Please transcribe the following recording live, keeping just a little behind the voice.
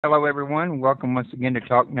Hello, everyone. Welcome once again to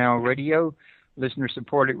Talk Now Radio,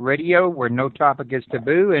 listener-supported radio, where no topic is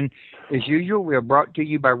taboo. And as usual, we are brought to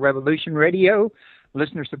you by Revolution Radio,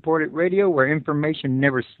 listener-supported radio, where information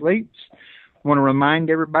never sleeps. I want to remind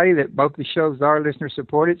everybody that both the shows are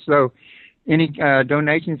listener-supported, so any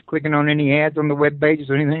donations, clicking on any ads on the web pages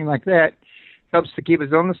or anything like that, helps to keep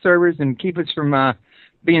us on the servers and keep us from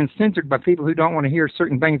being censored by people who don't want to hear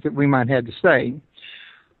certain things that we might have to say.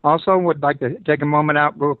 Also, would like to take a moment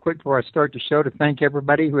out real quick before I start the show to thank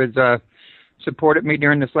everybody who has supported me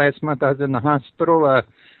during this last month I was in the hospital.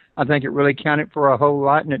 I think it really counted for a whole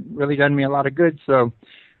lot, and it really done me a lot of good. So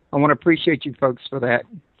I want to appreciate you folks for that.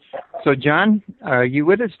 So, John, are you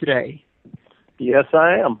with us today? Yes,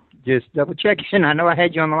 I am. Just double checking. I know I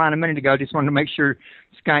had you on the line a minute ago. Just wanted to make sure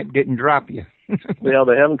Skype didn't drop you. Well,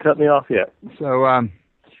 they haven't cut me off yet. So I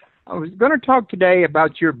was going to talk today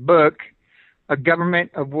about your book, A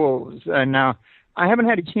Government of Wolves. Now, I haven't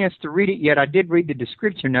had a chance to read it yet. I did read the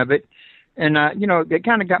description of it. And, it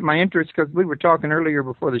kind of got my interest because we were talking earlier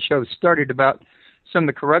before the show started about some of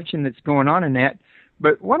the corruption that's going on in that.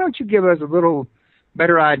 But why don't you give us a little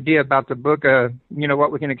better idea about the book,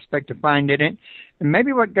 what we can expect to find in it, and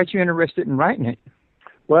maybe what got you interested in writing it?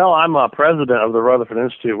 Well, I'm president of the Rutherford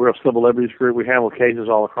Institute. We're a civil liberties group. We handle cases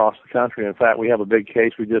all across the country. In fact, we have a big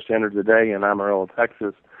case we just entered today in Amarillo,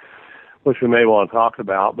 Texas, which we may want to talk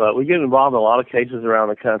about. But we get involved in a lot of cases around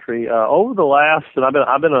the country. Over the last, and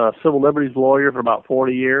I've been a civil liberties lawyer for about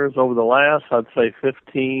 40 years. Over the last, I'd say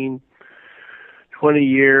 15, 20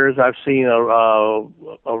 years, I've seen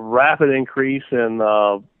a rapid increase in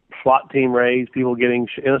SWAT team raids,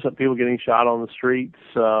 innocent people getting shot on the streets.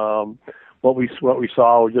 What we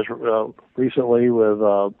saw just recently with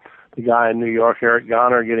the guy in New York, Eric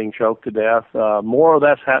Garner, getting choked to death. More of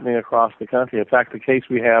that's happening across the country. In fact, the case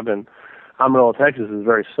we have in Amarillo, Texas is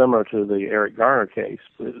very similar to the Eric Garner case,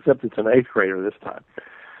 except it's an 8th grader this time.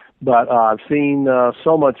 But I've seen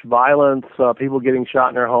so much violence, people getting shot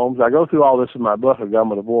in their homes. I go through all this in my book, A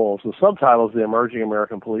Government of Wolves. The subtitle is The Emerging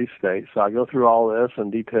American Police State. So I go through all this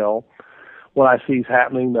and detail what I see is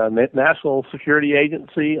happening. The National Security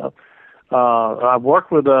Agency, I've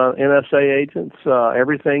worked with NSA agents.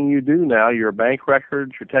 Everything you do now, your bank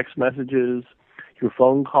records, your text messages, your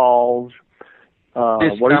phone calls,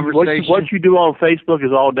 what you do on Facebook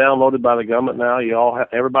is all downloaded by the government now.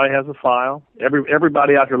 Everybody has a file.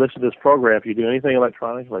 Everybody out there listening to this program, if you do anything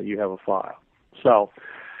electronically, you have a file. So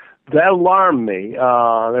that alarmed me.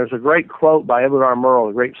 There's a great quote by Edward R. Murrow,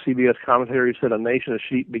 a great CBS commentator. He said, "A nation of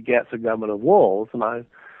sheep begets a government of wolves." And I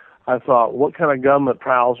thought, what kind of government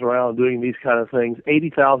prowls around doing these kind of things?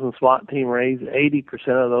 80,000 SWAT team raids.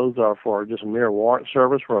 80% of those are for just mere warrant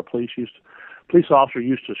service, where a police officer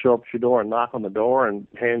used to show up at your door and knock on the door and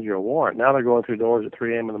hand you a warrant. Now they're going through doors at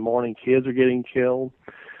 3 a.m. in the morning. Kids are getting killed.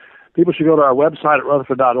 People should go to our website at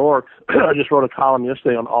Rutherford.org. I just wrote a column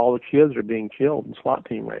yesterday on all the kids that are being killed in SWAT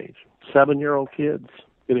team raids. 7-year-old kids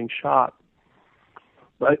getting shot.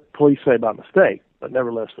 But police say by mistake, but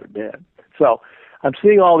nevertheless they're dead. So I'm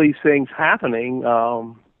seeing all these things happening,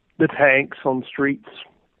 the tanks on the streets,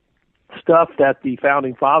 stuff that the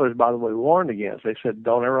founding fathers, by the way, warned against. They said,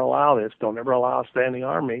 don't ever allow this. Don't ever allow a standing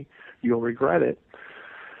army. You'll regret it.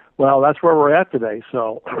 Well, that's where we're at today.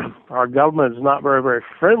 So our government is not very, very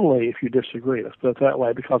friendly if you disagree. Let's put it that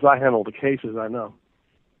way, because I handle the cases, I know.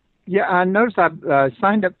 Yeah, I noticed I've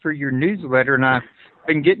signed up for your newsletter, and I've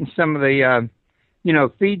been getting some of the,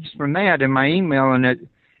 feeds from that in my email, and it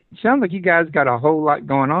sounds like you guys got a whole lot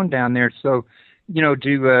going on down there. So,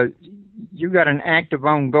 you got an active,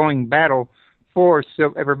 ongoing battle for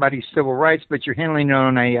everybody's civil rights, but you're handling it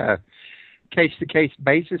on a case-to-case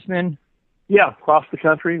basis then? Yeah, across the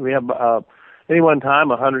country. We have, any one time,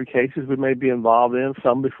 100 cases we may be involved in,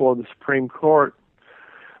 some before the Supreme Court.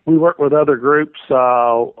 We work with other groups.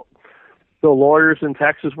 The lawyers in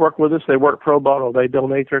Texas work with us. They work pro bono. They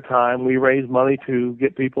donate their time. We raise money to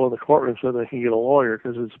get people in the courtroom so they can get a lawyer,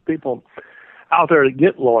 because there's people out there that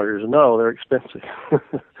get lawyers. No, they're expensive.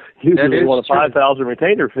 Usually they want a $5,000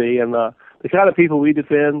 retainer fee, and the kind of people we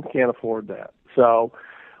defend can't afford that. So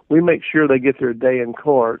we make sure they get their day in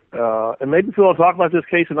court. And maybe if you want to talk about this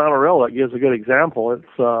case in Amarillo, that gives a good example. It's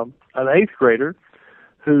an 8th grader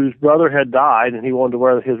whose brother had died, and he wanted to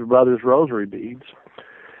wear his brother's rosary beads.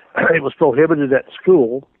 It was prohibited at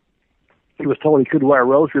school. He was told he couldn't wear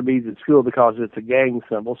rosary beads at school because it's a gang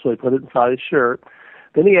symbol, so he put it inside his shirt.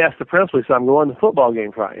 Then he asked the principal, he said, "I'm going to the football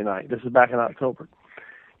game Friday night." This is back in October.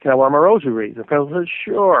 "Can I wear my rosary beads?" The principal said,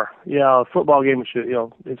 "Sure. Yeah, football game,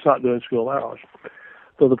 it's not during school hours."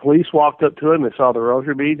 So the police walked up to him, they saw the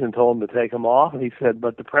rosary beads and told him to take them off. And he said,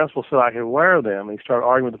 but the principal said I could wear them. And he started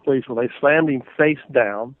arguing with the police. Well, they slammed him face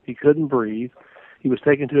down. He couldn't breathe. He was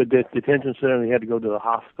taken to a detention center and he had to go to the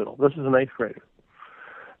hospital. This is an 8th grader.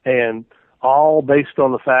 And all based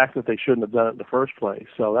on the fact that they shouldn't have done it in the first place.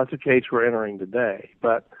 So that's a case we're entering today.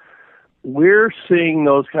 But we're seeing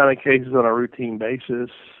those kind of cases on a routine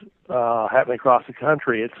basis happening across the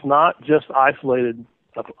country. It's not just a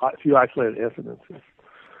few isolated incidences.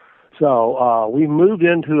 So we've moved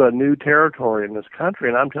into a new territory in this country,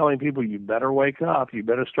 and I'm telling people, you better wake up. You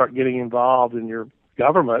better start getting involved in your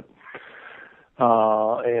government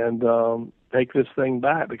and take this thing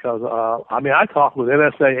back. Because, I talk with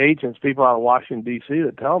NSA agents, people out of Washington, D.C.,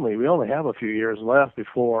 that tell me we only have a few years left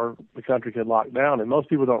before the country could lock down. And most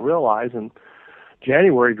people don't realize in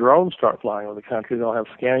January, drones start flying over the country. They'll have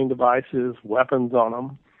scanning devices, weapons on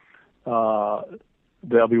them. And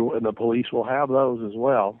the police will have those as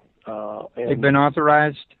well. They've been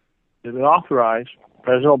authorized? They've been authorized.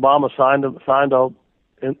 President Obama signed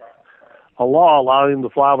a law allowing them to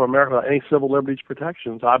fly over America without any civil liberties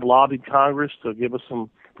protections. I've lobbied Congress to give us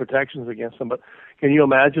some protections against them. But can you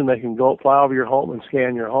imagine they can fly over your home and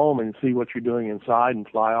scan your home and see what you're doing inside and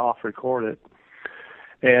fly off, record it?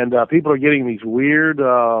 And people are getting these weird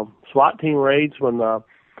SWAT team raids. When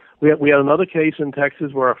we had another case in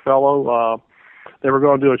Texas where a fellow, they were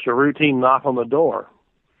going to do a routine knock on the door.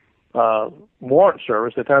 Warrant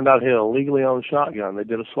service, they found out he had a legally owned shotgun. They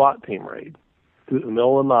did a SWAT team raid. In the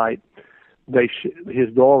middle of the night,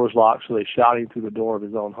 his door was locked, so they shot him through the door of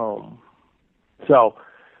his own home. So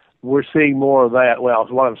we're seeing more of that. Well,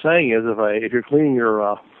 so what I'm saying is if you're cleaning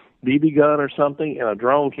your BB gun or something, and a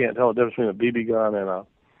drone can't tell the difference between a BB gun and a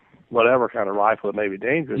whatever kind of rifle that may be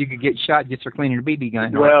dangerous. You could get shot just for cleaning a BB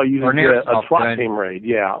gun. Well, you could get a SWAT team raid,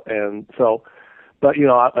 yeah. And so... But,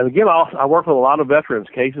 again, I work with a lot of veterans.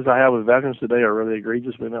 Cases I have with veterans today are really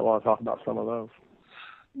egregious. We might want to talk about some of those.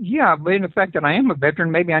 Yeah, but in the fact that I am a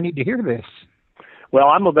veteran, maybe I need to hear this. Well,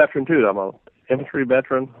 I'm a veteran, too. I'm an infantry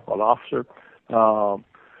veteran, an officer.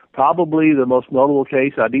 Probably the most notable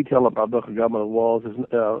case I detail in my book, A Government of Wolves, is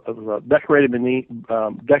a decorated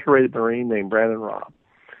Marine named Brandon Robb.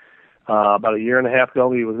 About a year and a half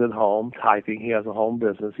ago, he was at home typing. He has a home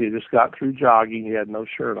business. He had just got through jogging. He had no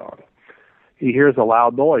shirt on. He hears a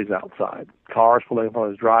loud noise outside. Cars pulling up on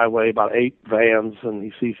his driveway, about 8 vans, and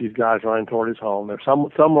he sees these guys running toward his home. They're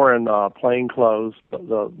some were in plain clothes, but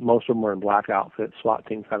most of them were in black outfits, SWAT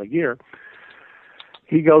team kind of gear.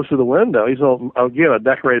 He goes to the window. He's again a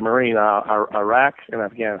decorated Marine, Iraq and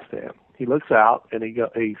Afghanistan. He looks out and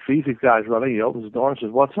he sees these guys running. He opens the door and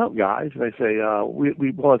says, "What's up, guys?" And they say,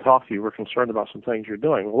 "We want to talk to you. We're concerned about some things you're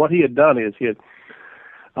doing." Well, what he had done is he had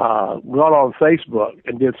got on Facebook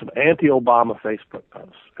and did some anti-Obama Facebook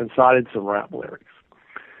posts and cited some rap lyrics.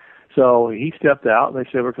 So he stepped out and they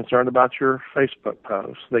said, "We're concerned about your Facebook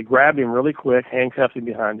posts." They grabbed him really quick, handcuffed him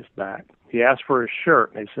behind his back. He asked for his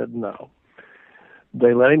shirt and they said no.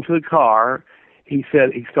 They led him to the car. He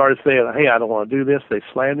started saying, "Hey, I don't want to do this." They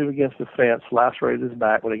slammed him against the fence, lacerated his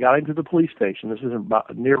back. When they got him to the police station, this is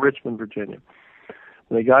near Richmond, Virginia.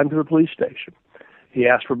 When they got him to the police station, he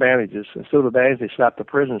asked for bandages. Instead of the bandages, they slapped the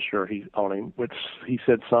prison shirt on him, which he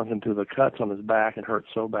said sunk into the cuts on his back and hurt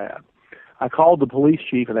so bad. I called the police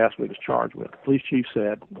chief and asked what he was charged with. The police chief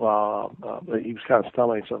said, he was kind of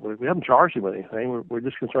stumbling. He said, "We haven't charged him with anything. We're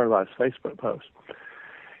just concerned about his Facebook post."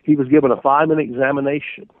 He was given a 5-minute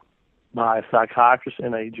examination by a psychiatrist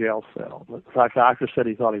in a jail cell. The psychiatrist said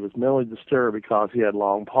he thought he was mentally disturbed because he had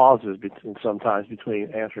long pauses sometimes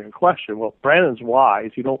between answering a question. Well, Brandon's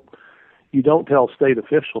wise. You don't tell state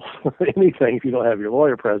officials anything if you don't have your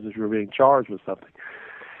lawyer present if you're being charged with something.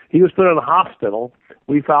 He was put in a hospital.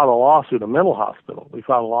 We filed a lawsuit, a mental hospital. We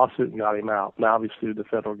filed a lawsuit and got him out. Now we sued the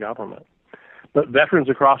federal government. But veterans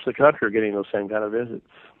across the country are getting those same kind of visits.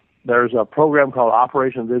 There's a program called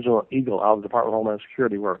Operation Vigilant Eagle out of the Department of Homeland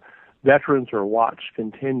Security where veterans are watched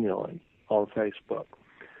continually on Facebook.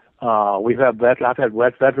 I've had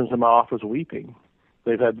veterans in my office weeping.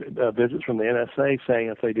 They've had visits from the NSA saying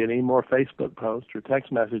if they did any more Facebook posts or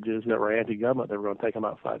text messages that were anti-government, they were going to take them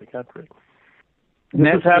outside the country. And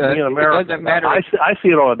this is happening in America. It doesn't matter. I see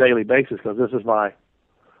it on a daily basis because this is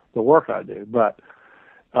the work I do. But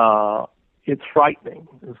it's frightening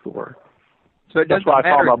is the word. So it doesn't That's why I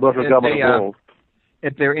call matter my book A Government of Wolves.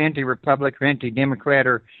 If they're anti-Republic or anti-Democrat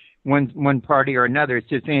or one party or another, it's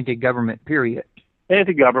just anti-government, period.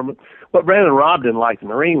 Anti-government. What Brandon Robb didn't like the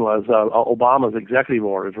Marine was Obama's executive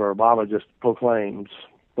orders, where Obama just proclaims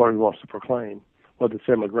what he wants to proclaim, whether it's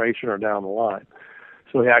immigration or down the line.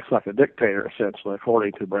 So he acts like a dictator, essentially,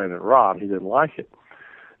 according to Brandon Robb. He didn't like it.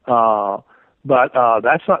 But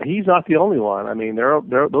he's not the only one. I mean,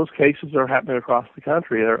 those cases are happening across the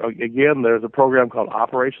country. Again, there's a program called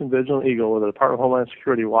Operation Vigilant Eagle, where the Department of Homeland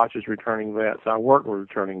Security watches returning vets. I work with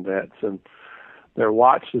returning vets, and they're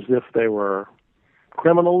watched as if they were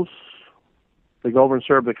criminals. They go over and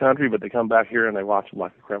serve the country, but they come back here and they watch them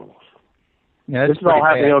like the criminals. Yeah, this is all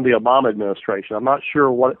happening under the Obama administration. I'm not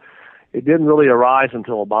sure it didn't really arise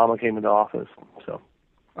until Obama came into office. So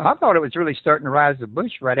I thought it was really starting to rise to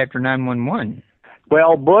Bush right after 9/11.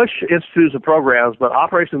 Well, Bush institutes the programs, but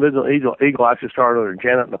Operation Vigilant Eagle actually started under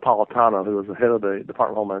Janet Napolitano, who was the head of the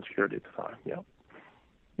Department of Homeland Security at the time.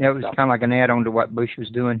 Yeah, it was kind of like an add-on to what Bush was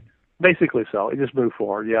doing. Basically so. It just moved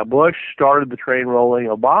forward. Yeah, Bush started the train rolling.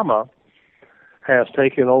 Obama has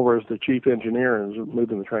taken over as the chief engineer and is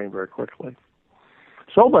moving the train very quickly.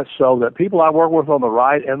 So much so that people I work with on the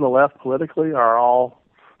right and the left politically are all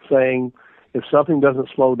saying, if something doesn't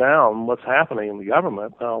slow down what's happening in the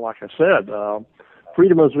government, like I said,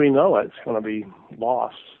 freedom as we know it's going to be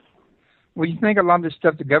lost. Well, you think a lot of the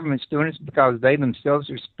stuff the government's doing is because they themselves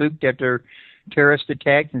are spooked after terrorist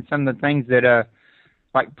attacks and some of the things that,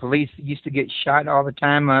 like police used to get shot all the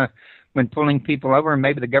time when pulling people over, and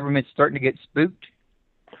maybe the government's starting to get spooked?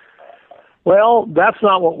 Well, that's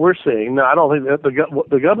not what we're seeing. No, I don't think that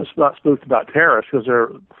the government's not spooked about terrorists because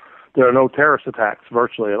there are no terrorist attacks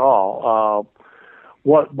virtually at all.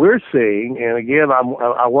 What we're seeing, and again,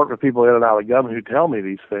 I work with people in and out of the government who tell me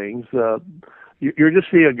these things. You're just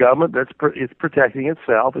seeing a government it's protecting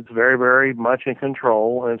itself. It's very, very much in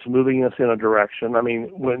control, and it's moving us in a direction. I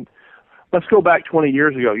mean, let's go back 20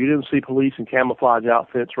 years ago. You didn't see police in camouflage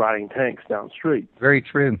outfits riding tanks down the street. Very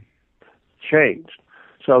true. Changed.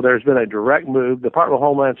 So there's been a direct move. The Department of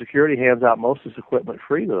Homeland Security hands out most of this equipment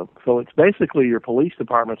free to them. So it's basically your police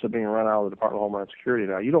departments are being run out of the Department of Homeland Security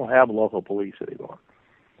now. You don't have local police anymore,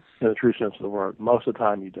 in the true sense of the word. Most of the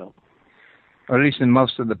time you don't. Or at least in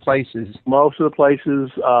most of the places. Most of the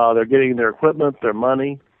places, they're getting their equipment, their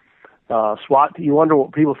money. SWAT. You wonder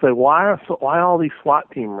what people say. Why all these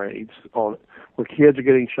SWAT team raids where kids are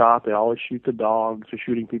getting shot? They always shoot the dogs. They're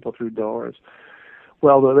shooting people through doors.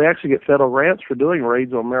 Well, they actually get federal grants for doing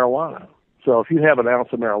raids on marijuana. So if you have an ounce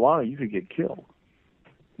of marijuana, you could get killed.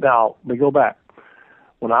 Now, they go back.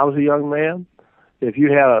 When I was a young man, if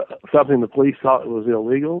you had something the police thought was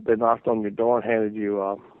illegal, they knocked on your door and handed you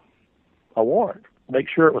a warrant. Make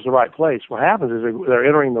sure it was the right place. What happens is they're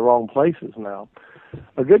entering the wrong places now.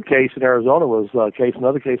 A good case in Arizona was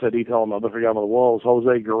another case I detailed on the Unforgettable Wall was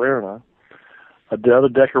Jose Guerrero, another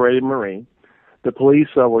decorated Marine. The police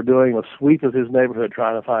were doing a sweep of his neighborhood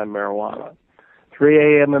trying to find marijuana.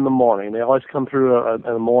 3 a.m. in the morning. They always come through in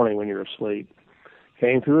the morning when you're asleep.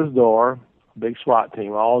 Came through his door, big SWAT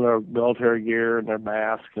team, all in their military gear and their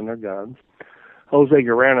masks and their guns. Jose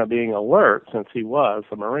Guerrero, being alert since he was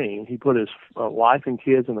a Marine, he put his wife and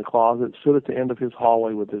kids in the closet, stood at the end of his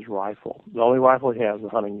hallway with his rifle. The only rifle he has is a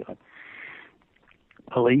hunting gun.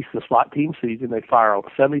 Police, the SWAT team sees him. They fire over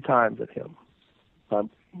 70 times at him.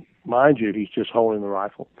 Mind you, he's just holding the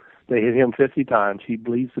rifle. They hit him 50 times. He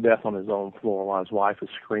bleeds to death on his own floor while his wife is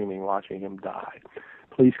screaming, watching him die.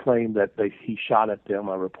 Police claim that he shot at them.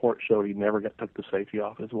 A report showed he never took the safety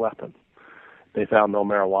off his weapon. They found no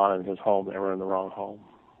marijuana in his home. They were in the wrong home.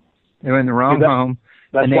 They were in the wrong home.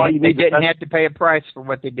 That's and why they didn't have to pay a price for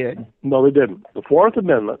what they did. No, they didn't. The Fourth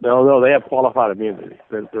Amendment, no, they have qualified immunity.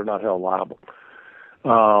 They're not held liable.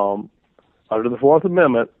 Under the Fourth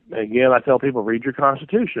Amendment, again, I tell people, read your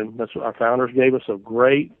Constitution. That's what our founders gave us a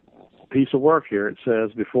great piece of work here. It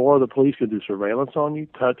says, before the police can do surveillance on you,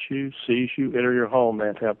 touch you, seize you, enter your home, they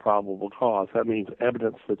have to have probable cause. That means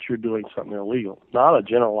evidence that you're doing something illegal, not a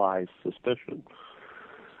generalized suspicion.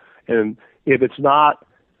 And if it's not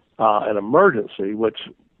an emergency, which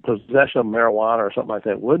possession of marijuana or something like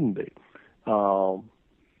that wouldn't be,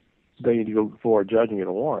 they need to go before a judge and get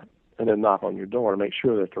a warrant and then knock on your door to make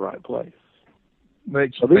sure they're at the right place.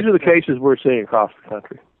 So these are the cases we're seeing across the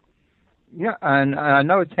country. Yeah, and I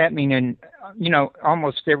know it's happening in,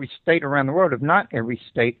 almost every state around the world, if not every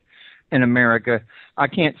state in America. I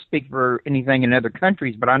can't speak for anything in other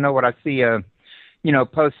countries, but I know what I see,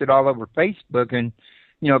 posted all over Facebook and,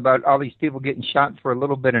 about all these people getting shot for a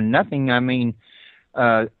little bit of nothing. I mean,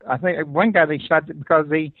 I think one guy they shot because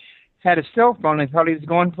he had a cell phone and thought he was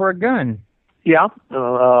going for a gun. Yeah.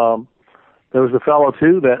 There was a fellow,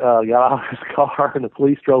 too, that got out of his car, and the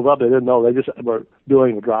police drove up. They didn't know. They just were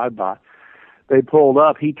doing a drive-by. They pulled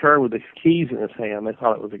up. He turned with the keys in his hand. They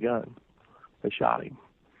thought it was a gun. They shot him.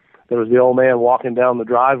 There was the old man walking down the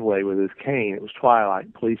driveway with his cane. It was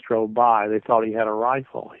twilight. Police drove by. They thought he had a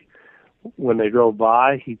rifle. When they drove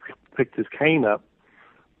by, he picked his cane up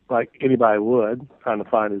like anybody would, trying to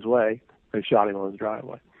find his way, They shot him on his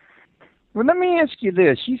driveway. Well, let me ask you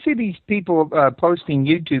this. You see these people posting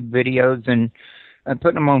YouTube videos and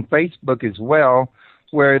putting them on Facebook as well,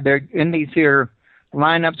 where they're in these here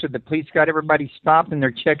lineups where the police got everybody stopped and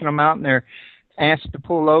they're checking them out and they're asked to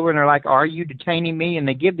pull over and they're like, "Are you detaining me?" And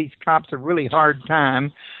they give these cops a really hard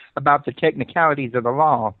time about the technicalities of the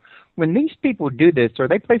law. When these people do this, are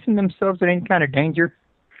they placing themselves in any kind of danger?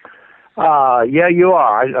 Yeah, you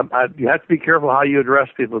are. You have to be careful how you address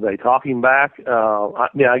people today. Talking back,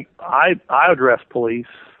 I address police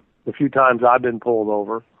the few times I've been pulled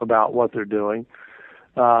over about what they're doing.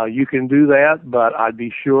 You can do that, but I'd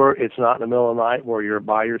be sure it's not in the middle of the night where you're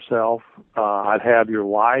by yourself. I'd have your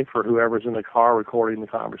wife or whoever's in the car recording the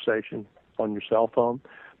conversation on your cell phone.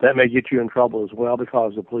 That may get you in trouble as well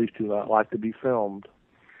because the police do not like to be filmed.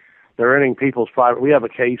 They're entering people's private. We have a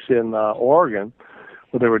case in Oregon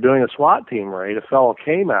where they were doing a SWAT team raid. A fellow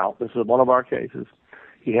came out. This is one of our cases.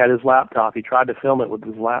 He had his laptop. He tried to film it with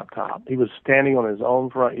his laptop. He was standing on his own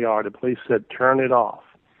front yard. The police said, "Turn it off."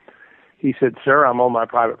 He said, "Sir, I'm on my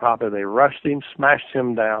private property." They rushed him, smashed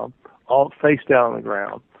him down, all face down on the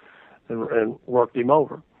ground, and worked him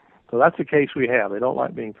over. So that's the case we have. They don't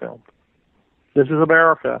like being filmed. This is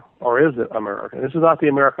America, or is it America? This is not the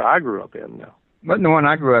America I grew up in now. Wasn't the one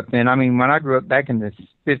I grew up in. I mean, when I grew up back in the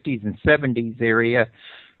 50s and 70s area,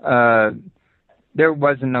 there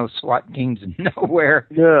wasn't no SWAT teams nowhere.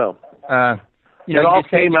 No. It all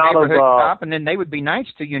came out of stop, and then they would be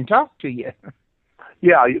nice to you and talk to you.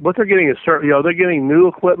 Yeah, what they're getting is they're getting new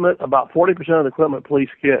equipment. About 40% of the equipment police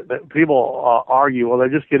get. People argue, well, they're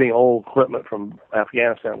just getting old equipment from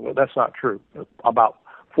Afghanistan. Well, that's not true. About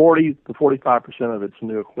 40 to 45% of it's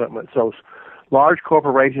new equipment. So large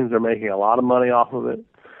corporations are making a lot of money off of it.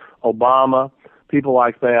 Obama, people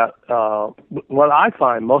like that. What I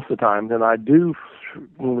find most of the time, and I do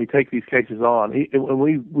when we take these cases on,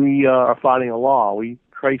 when we are fighting a law, we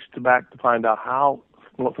trace back to find out how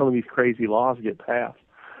some of these crazy laws get passed.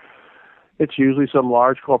 It's usually some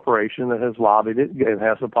large corporation that has lobbied it and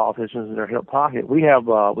has some politicians in their hip pocket. We have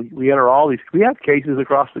we enter all these. We have cases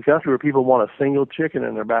across the country where people want a single chicken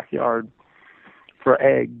in their backyard for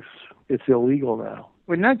eggs. It's illegal now.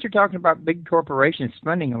 Well, now that you're talking about big corporations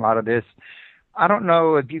funding a lot of this, I don't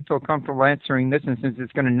know if you feel comfortable answering this, and since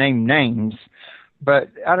it's going to name names, but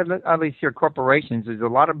out of at least your corporations, is a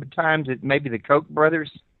lot of the times it maybe the Koch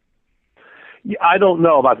brothers. Yeah, I don't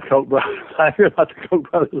know about the Koch brothers. I hear about the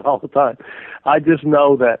Koch brothers all the time. I just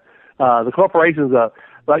know that the corporations,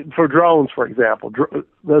 like for drones, for example,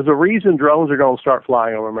 there's a reason drones are going to start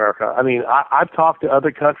flying over America. I mean, I've talked to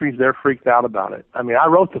other countries. They're freaked out about it. I mean, I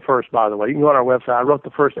wrote the first, by the way. You can go on our website. I wrote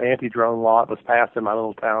the first anti-drone law. It was passed in my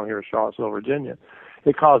little town here in Charlottesville, Virginia.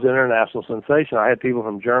 It caused international sensation. I had people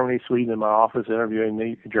from Germany, Sweden in my office interviewing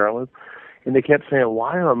me, journalists. And they kept saying,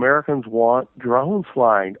 why do Americans want drones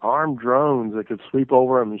flying, armed drones that could sweep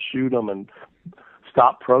over them and shoot them and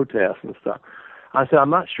stop protests and stuff? I said, I'm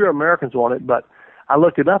not sure Americans want it, but I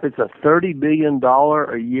looked it up. It's a $30 billion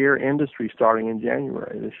a year industry starting in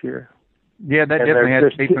January this year. Yeah, that definitely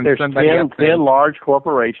has to be from somebody else. There's 10 large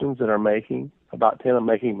corporations that are making, about 10 are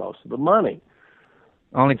making most of the money.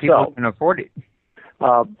 Only people who can afford it.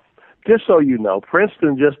 Just so you know,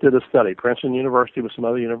 Princeton just did a study. Princeton University with some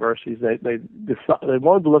other universities. They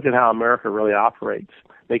wanted to look at how America really operates.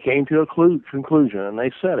 They came to a conclusion, and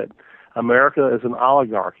they said it. America is an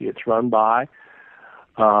oligarchy. It's run by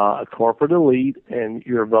a corporate elite, and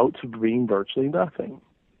your votes mean virtually nothing.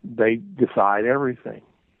 They decide everything.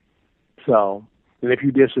 So, and if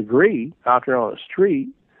you disagree out there on the street,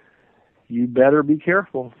 you better be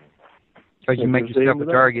careful. Because you make yourself a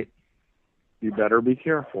target. You better be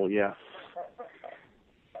careful, yes.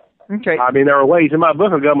 Okay. I mean, there are ways. In my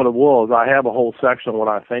book, A Government of Wolves, I have a whole section on what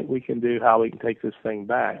I think we can do, how we can take this thing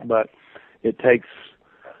back. But it takes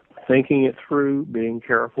thinking it through, being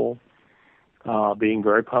careful, being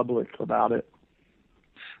very public about it.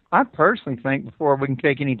 I personally think before we can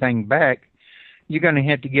take anything back, you're going to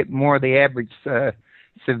have to get more of the average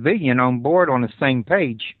civilian on board on the same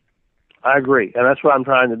page. I agree, and that's what I'm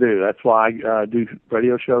trying to do. That's why I do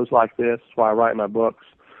radio shows like this. That's why I write my books.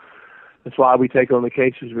 That's why we take on the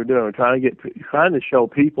cases we're doing. We're trying to show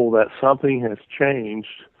people that something has changed,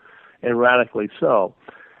 and radically so.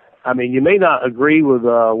 I mean, you may not agree with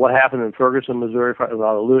what happened in Ferguson, Missouri,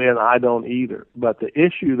 and I don't either. But the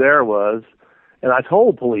issue there was, and I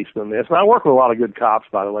told policemen this, and I work with a lot of good cops,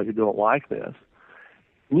 by the way, who don't like this.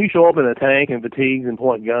 When you show up in a tank and fatigues and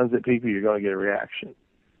point guns at people, you're going to get a reaction.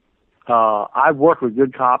 I've worked with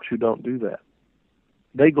good cops who don't do that.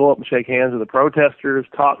 They go up and shake hands with the protesters,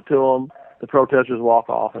 talk to them, the protesters walk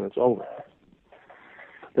off, and it's over.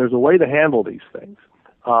 There's a way to handle these things.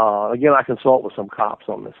 Again, I consult with some cops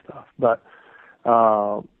on this stuff, but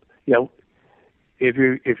you know, if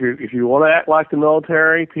you want to act like the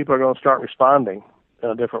military, people are going to start responding in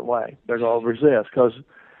a different way. They're going to resist because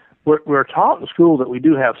we're taught in school that we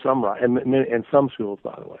do have some right, and in some schools,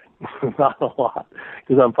 by the way, not a lot,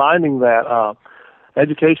 because I'm finding that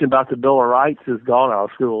education about the Bill of Rights has gone out of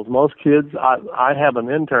schools. Most kids, I have an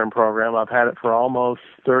intern program. I've had it for almost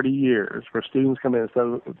 30 years, where students come in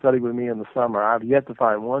and study with me in the summer. I've yet to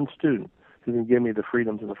find one student who can give me the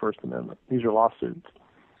freedoms of the First Amendment. These are law students.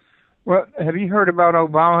 Well, have you heard about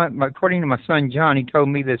Obama? According to my son John, he told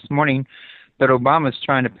me this morning that Obama's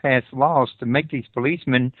trying to pass laws to make these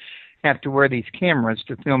policemen have to wear these cameras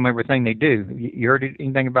to film everything they do. You heard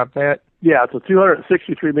anything about that? Yeah, it's a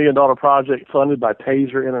 $263 million project funded by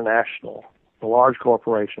Taser International, a large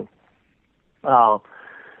corporation. So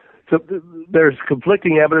there's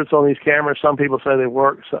conflicting evidence on these cameras. Some people say they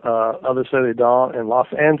work, others say they don't. In Los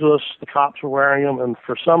Angeles, the cops were wearing them, and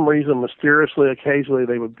for some reason, mysteriously, occasionally,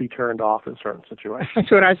 they would be turned off in certain situations.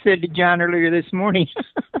 That's what I said to John earlier this morning.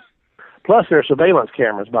 Plus, there are surveillance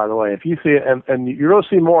cameras, by the way. If you see it, and you're going to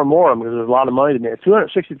see more and more of them because there's a lot of money to make. It's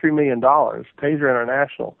 $263 million. Taser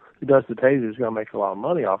International, who does the tasers, is going to make a lot of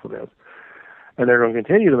money off of this. And they're going to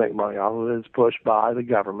continue to make money off of it. It's pushed by the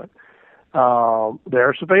government. There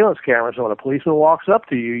are surveillance cameras. So when a policeman walks up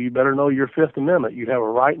to you, you better know your Fifth Amendment. You have a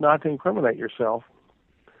right not to incriminate yourself.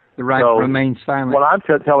 The right to remain silent. What I'm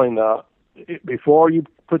telling before you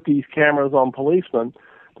put these cameras on policemen,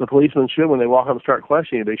 the policeman should, when they walk up and start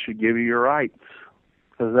questioning you, they should give you your rights.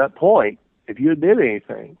 Because at that point, if you did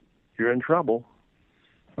anything, you're in trouble.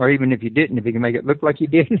 Or even if you didn't, if you can make it look like you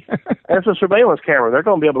did. It's a surveillance camera. They're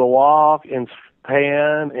going to be able to walk and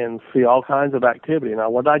pan and see all kinds of activity. Now,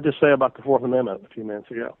 what did I just say about the Fourth Amendment a few minutes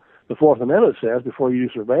ago? The Fourth Amendment says before you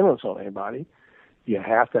do surveillance on anybody, you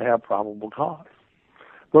have to have probable cause.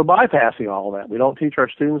 We're bypassing all that. We don't teach our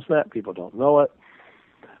students that. People don't know it.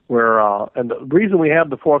 And the reason we have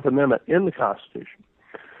the Fourth Amendment in the Constitution,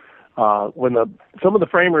 when some of the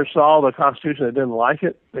framers saw the Constitution and didn't like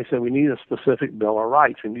it, they said we need a specific Bill of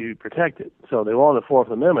Rights and you protect it. So they wanted the Fourth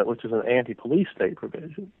Amendment, which is an anti-police state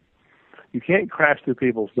provision. You can't crash through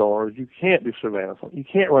people's doors. You can't do surveillance. You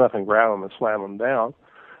can't run up and grab them and slam them down,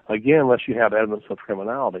 again, unless you have evidence of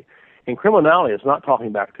criminality. And criminality is not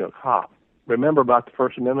talking back to a cop. Remember about the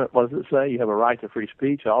First Amendment, what does it say? You have a right to free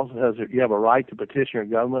speech. It also says you have a right to petition your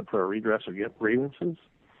government for a redress of grievances.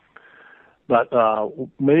 But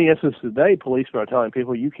many instances today, policemen are telling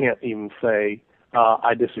people you can't even say,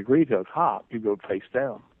 I disagree to a cop. You go face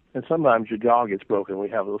down. And sometimes your jaw gets broken. We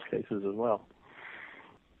have those cases as well.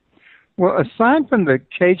 Well, aside from the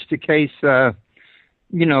case-to-case,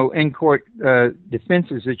 in-court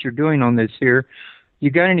defenses that you're doing on this here, you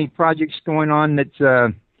got any projects going on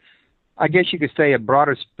that's I guess you could say a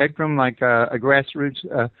broader spectrum, like a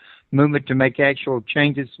grassroots movement to make actual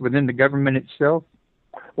changes within the government itself?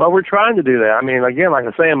 Well, we're trying to do that. I mean, again, like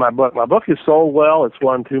I say in my book has sold well. It's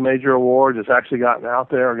won 2 major awards. It's actually gotten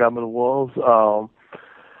out there, Government of Wolves.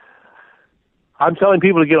 I'm telling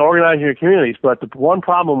people to get organized in your communities, but the one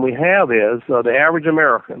problem we have is the average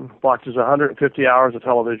American watches 150 hours of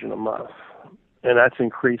television a month, and that's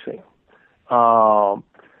increasing.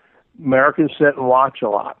 Americans sit and watch a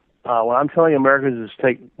lot. What I'm telling Americans is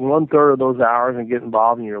take 1/3 of those hours and get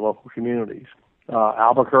involved in your local communities.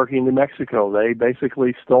 Albuquerque, New Mexico, they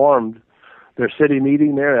basically stormed their city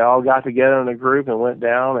meeting there. They all got together in a group and went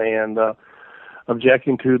down and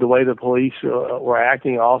objecting to the way the police were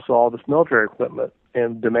acting, also all this military equipment,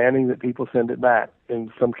 and demanding that people send it back.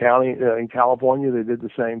 In some county in California, they did the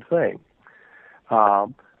same thing.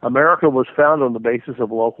 America was founded on the basis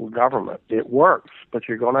of local government. It works, but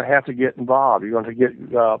you're going to have to get involved. You're going to get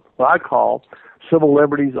what I call civil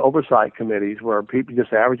liberties oversight committees, where people,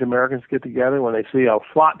 just average Americans, get together. When they see a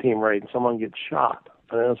SWAT team raid and someone gets shot,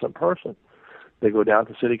 an innocent person, they go down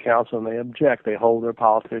to city council and they object. They hold their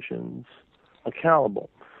politicians accountable.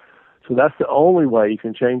 So that's the only way you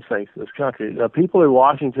can change things in this country. The people in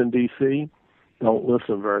Washington, D.C. don't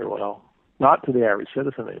listen very well, not to the average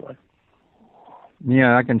citizen anyway.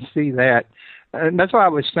 Yeah, I can see that. And that's why I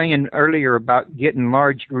was saying earlier about getting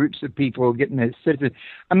large groups of people, getting the citizens.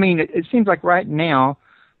 I mean, it seems like right now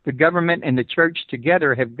the government and the church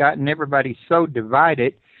together have gotten everybody so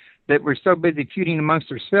divided that we're so busy feuding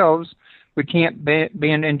amongst ourselves, we can't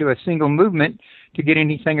band into a single movement to get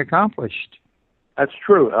anything accomplished. That's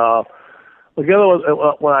true. I've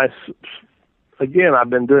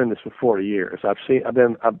been doing this for 40 years. I've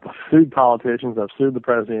sued politicians. I've sued the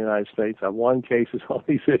President of the United States. I've won cases on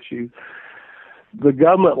these issues. The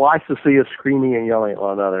government likes to see us screaming and yelling at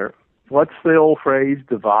one another. What's the old phrase?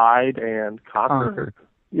 Divide and conquer.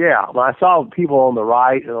 Yeah, when I saw people on the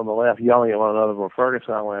right and on the left yelling at one another for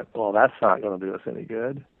Ferguson, I went, well, that's not going to do us any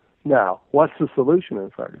good. Now, what's the solution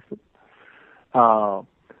in Ferguson?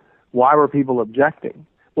 Why were people objecting?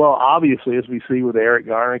 Well, obviously, as we see with the Eric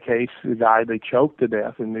Garner case, the guy they choked to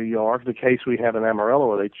death in New York, the case we have in Amarillo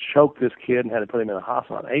where they choked this kid and had to put him in a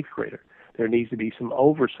hospital, an 8th grader. There needs to be some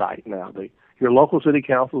oversight now. Your local city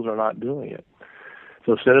councils are not doing it.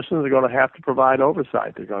 So citizens are going to have to provide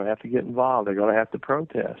oversight. They're going to have to get involved. They're going to have to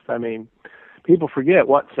protest. I mean, people forget,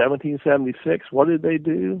 1776, what did they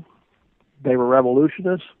do? They were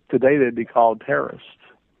revolutionists. Today they'd be called terrorists.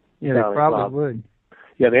 Yeah, they probably would.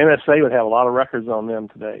 Yeah, the NSA would have a lot of records on them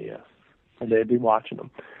today, yes. And they'd be watching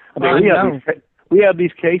them. I mean, we have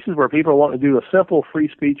these cases where people want to do a simple free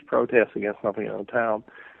speech protest against something in a town.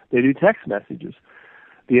 They do text messages.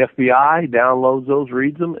 The FBI downloads those,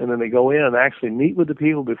 reads them, and then they go in and actually meet with the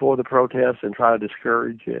people before the protest and try to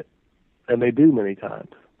discourage it. And they do many times.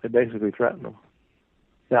 They basically threaten them.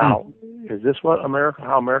 Now, is this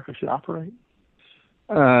how America should operate?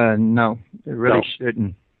 No, it really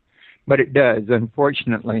shouldn't. But it does,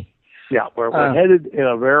 unfortunately. Yeah, we're headed in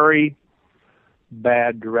a very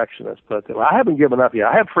bad direction, let's put it that way. I haven't given up yet.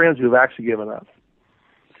 I have friends who have actually given up.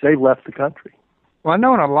 They've left the country. Well, I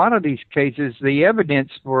know in a lot of these cases, the evidence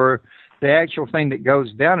for the actual thing that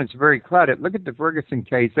goes down is very clouded. Look at the Ferguson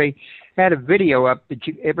case. They had a video up that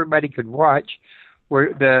everybody could watch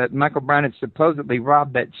where the Michael Brown had supposedly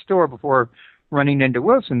robbed that store before running into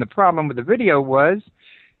Wilson. The problem with the video was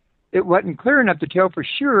it wasn't clear enough to tell for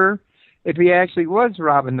sure if he actually was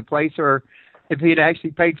robbing the place or if he had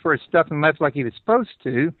actually paid for his stuff and left like he was supposed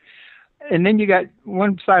to. And then you got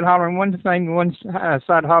one side hollering one thing, one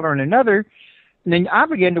side hollering another. And then I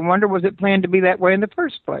began to wonder, was it planned to be that way in the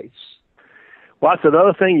first place? Well, that's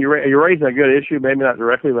another thing. You're raising a good issue, maybe not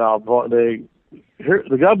directly, but the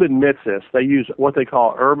government admits this. They use what they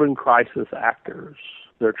call urban crisis actors.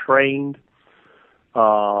 They're trained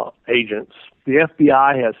agents. The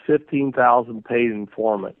FBI has 15,000 paid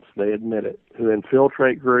informants, they admit it, who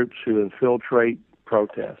infiltrate groups, who infiltrate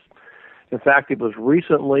protests. In fact, it was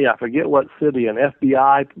recently, I forget what city, an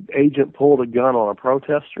FBI agent pulled a gun on a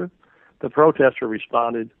protester. The protester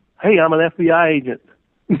responded, "Hey, I'm an FBI agent."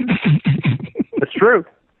 It's true.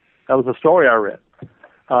 That was a story I read.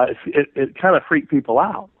 It kind of freaked people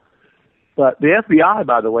out. But the FBI,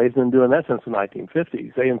 by the way, has been doing that since the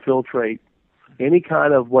 1950s. They infiltrate any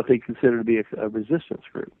kind of what they consider to be a resistance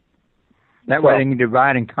group. That way they can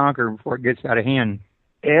divide and conquer before it gets out of hand.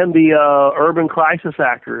 And the urban crisis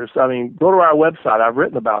actors, I mean, go to our website. I've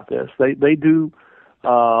written about this. They do,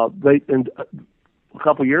 a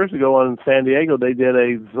couple years ago in San Diego,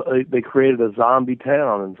 they created a zombie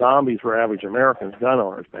town, and zombies were average Americans, gun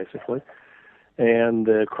owners, basically. And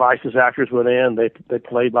the crisis actors went in. They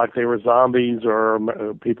played like they were zombies or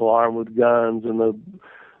people armed with guns, and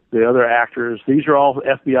the other actors. These are all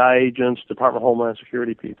FBI agents, Department of Homeland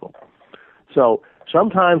Security people. So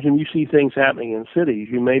sometimes when you see things happening in cities,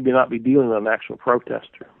 you may not be dealing with an actual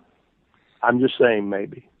protester. I'm just saying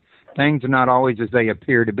maybe. Things are not always as they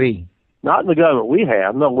appear to be. Not in the government we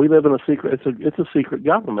have. No, we live in a secret. It's a secret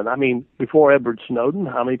government. I mean, before Edward Snowden,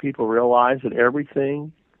 how many people realize that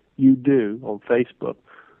everything you do on Facebook,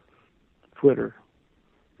 Twitter,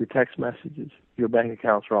 your text messages, your bank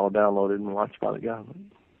accounts are all downloaded and watched by the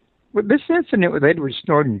government? Well, this incident with Edward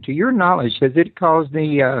Snowden, to your knowledge, has it caused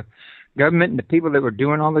the government and the people that were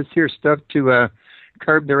doing all this here stuff to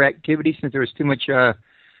curb their activity since there was too much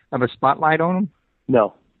of a spotlight on them?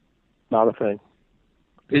 No, not a thing.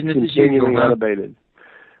 Business as usual, unabated.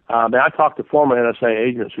 I talked to former NSA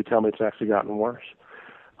agents who tell me it's actually gotten worse.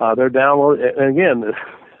 They're downloading, and again,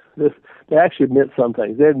 they actually admit some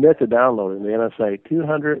things. They admit to downloading the NSA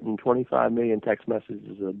 225 million text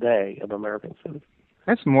messages a day of American citizens.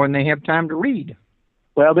 That's more than they have time to read.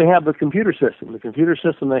 Well, they have the computer system. The computer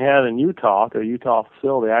system they had in Utah, their Utah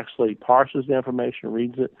facility, actually parses the information,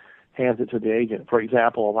 reads it, hands it to the agent. For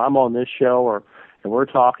example, if I'm on this show and we're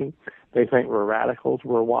talking, they think we're radicals,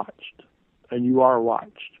 we're watched. And you are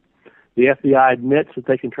watched. The FBI admits that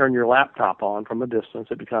they can turn your laptop on from a distance.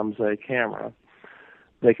 It becomes a camera.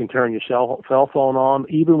 They can turn your cell phone on.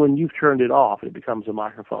 Even when you've turned it off, it becomes a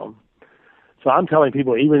microphone. So I'm telling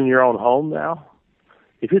people, even in your own home now,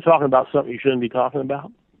 if you're talking about something you shouldn't be talking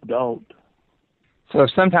about, don't. So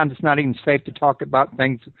sometimes it's not even safe to talk about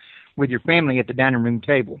things with your family at the dining room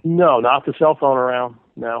table. No, not the cell phone around.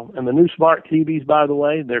 No. And the new smart TVs, by the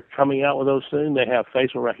way, they're coming out with those soon. They have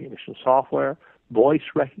facial recognition software, voice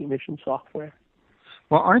recognition software.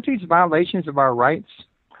 Well, aren't these violations of our rights?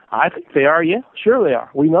 I think they are, yeah. Sure they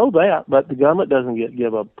are. We know that, but the government doesn't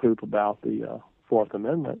give a poop about the Fourth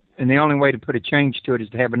Amendment. And the only way to put a change to it is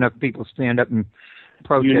to have enough people stand up and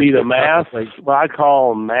protest. You need a mass, what I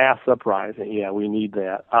call mass uprising. Yeah, we need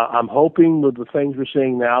that. I'm hoping with the things we're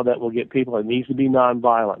seeing now that will get people, it needs to be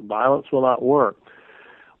nonviolent. Violence will not work.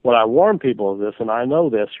 What I warn people of this, and I know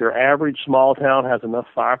this, your average small town has enough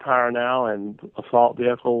firepower now and assault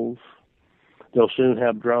vehicles. They'll soon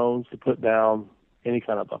have drones to put down any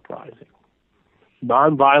kind of uprising.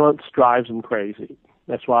 Nonviolence drives them crazy.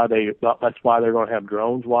 That's why they're going to have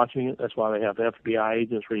drones watching it. That's why they have FBI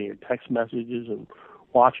agents reading your text messages and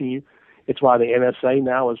watching you. It's why the NSA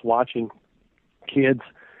now is watching kids.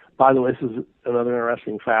 By the way, this is another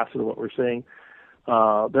interesting facet of what we're seeing.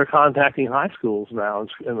 They're contacting high schools now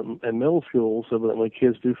and middle schools so that when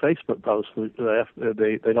kids do Facebook posts,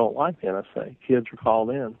 they don't like the NSA. Kids are called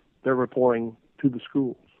in. They're reporting to the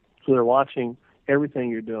schools. So they're watching everything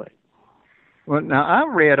you're doing. Well, now, I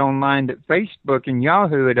read online that Facebook and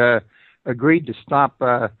Yahoo had agreed to stop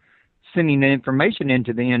sending the information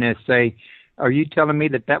into the NSA. Are you telling me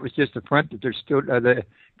that was just a front, that they're still the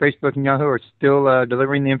Facebook and Yahoo are still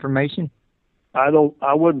delivering the information? I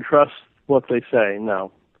wouldn't trust what they say.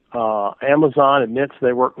 No. Amazon admits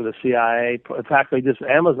they work with the CIA. In fact,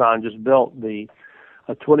 Amazon just built a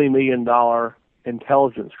 $20 million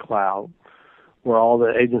intelligence cloud where all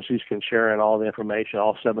the agencies can share in all the information,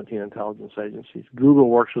 all 17 intelligence agencies. Google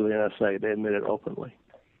works with the NSA. They admit it openly.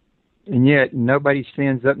 And yet nobody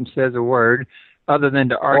stands up and says a word other than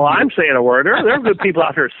to argue. Well, I'm saying a word. There are good people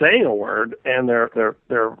out there saying a word, and they're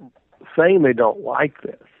saying they don't like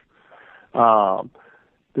this.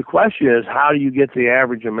 The question is, how do you get the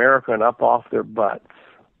average American up off their butts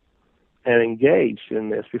and engaged in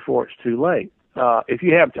this before it's too late? If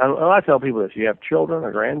you have, I tell people this, you have children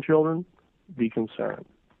or grandchildren, be concerned,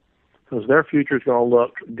 because their future is going to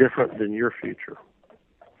look different than your future.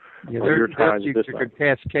 Yeah, their future could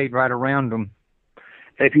cascade right around them.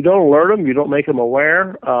 And if you don't alert them, you don't make them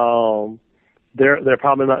aware, they're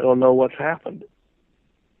probably not going to know what's happened.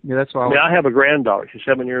 Yeah, that's why. I have a granddaughter. She's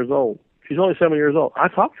 7 years old. She's only 7 years old. I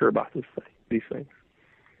talk to her about these things.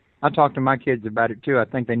 I talk to my kids about it too. I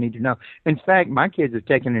think they need to know. In fact, my kids have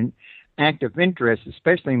taken an active interest,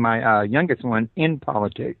 especially my youngest one, in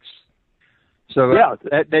politics. So yeah,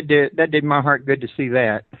 that did my heart good to see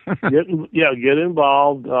that. Get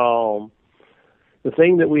involved. The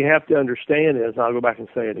thing that we have to understand is, and I'll go back and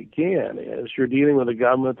say it again, is you're dealing with a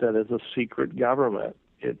government that is a secret government.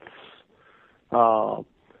 It's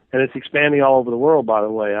and it's expanding all over the world, by the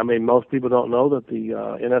way. I mean, most people don't know that the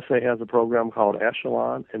NSA has a program called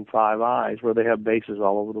Echelon and Five Eyes, where they have bases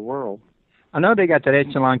all over the world. I know they got that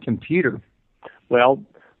Echelon computer. Well,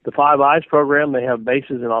 the Five Eyes program, they have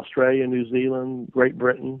bases in Australia, New Zealand, Great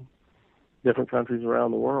Britain, different countries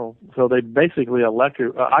around the world. So they basically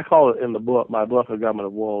I call it in the book, my book, A Government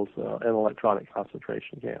of Wolves, an electronic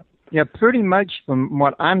concentration camp. Yeah, pretty much from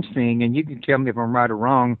what I'm seeing, and you can tell me if I'm right or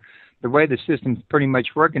wrong, the way the system's pretty much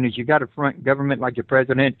working is you got a front government like the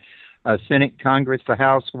president, Senate, Congress, the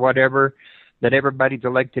House, whatever, that everybody's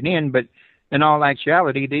elected in, but in all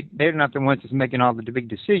actuality, they're not the ones that's making all the big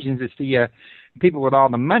decisions. It's the people with all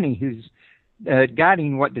the money who's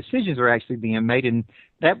guiding what decisions are actually being made, and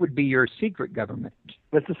that would be your secret government.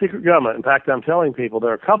 It's a secret government. In fact, I'm telling people there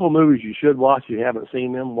are a couple movies you should watch if you haven't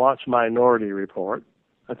seen them. Watch Minority Report.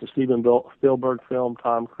 That's a Steven Spielberg film,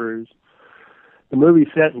 Tom Cruise. The movie's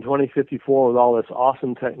set in 2054 with all this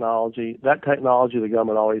awesome technology. That technology the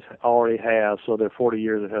government already has, so they're 40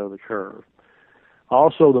 years ahead of the curve.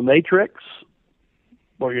 Also, The Matrix,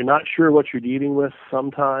 where you're not sure what you're dealing with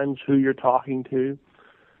sometimes, who you're talking to.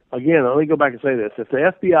 Again, let me go back and say this. If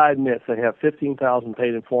the FBI admits they have 15,000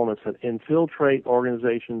 paid informants that infiltrate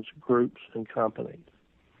organizations, groups, and companies,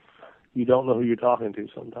 you don't know who you're talking to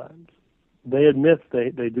sometimes. They admit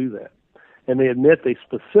they do that. And they admit they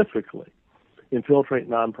specifically infiltrate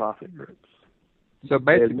nonprofit groups. So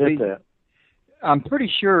basically, they admit that. I'm pretty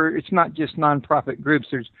sure it's not just nonprofit groups.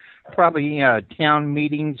 There's probably town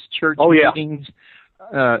meetings, church meetings,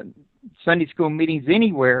 Sunday school meetings,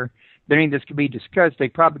 anywhere that any of this could be discussed. They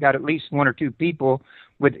probably got at least one or two people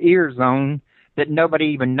with ears on that nobody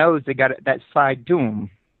even knows they got that side to them.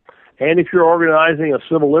 And if you're organizing a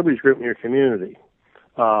civil liberties group in your community,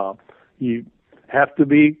 you have to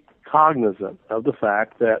be cognizant of the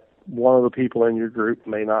fact that one of the people in your group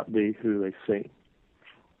may not be who they seem.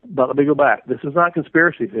 But let me go back. This is not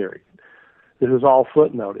conspiracy theory. This is all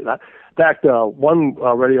footnoted. In fact, one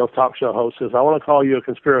radio talk show host says, I want to call you a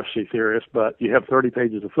conspiracy theorist, but you have 30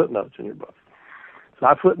 pages of footnotes in your book. So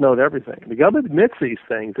I footnote everything. The government admits these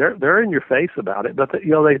things. They're in your face about it, but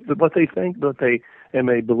what they think, and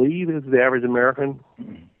they believe is the average American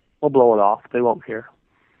will blow it off. They won't care.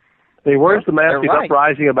 I mean, where's the massive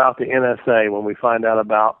uprising about the NSA when we find out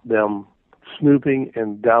about them snooping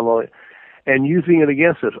and downloading and using it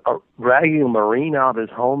against us, dragging a Marine out of his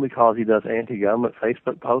home because he does anti-government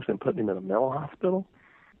Facebook posts and putting him in a mental hospital?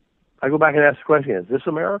 I go back and ask the question: is this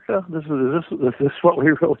America? Is this what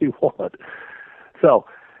we really want? So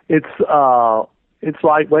it's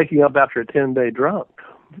like waking up after a 10-day drunk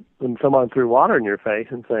when someone threw water in your face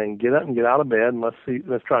and saying, "Get up and get out of bed and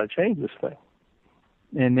let's try to change this thing."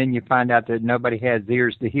 And then you find out that nobody has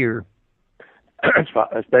ears to hear.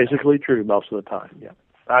 That's basically true most of the time. Yeah,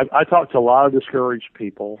 I talk to a lot of discouraged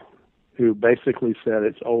people who basically said,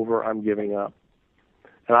 "It's over. I'm giving up."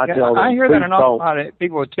 And I tell them, I hear that an awful lot of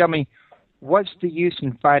people will tell me, "What's the use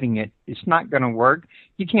in fighting it? It's not going to work.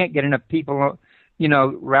 You can't get enough people,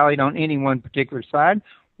 rallied on any one particular side.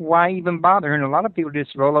 Why even bother?" And a lot of people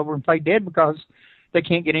just roll over and play dead because they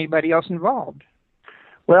can't get anybody else involved.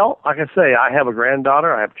 Well, like I say, I have a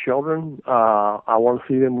granddaughter. I have children. I want to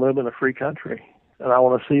see them live in a free country. And I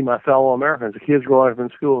want to see my fellow Americans, the kids growing up in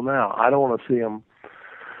school now. I don't want to see them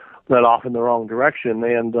led off in the wrong direction.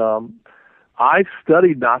 And I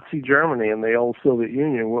studied Nazi Germany in the old Soviet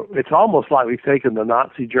Union. It's almost like we've taken the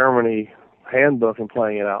Nazi Germany handbook and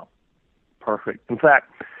playing it out perfect. In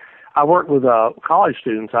fact, I worked with college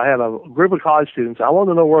students. I had a group of college students. I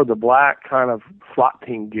wanted to know where the black kind of SWAT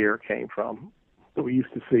team gear came from that we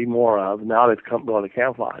used to see more of. Now they've come going to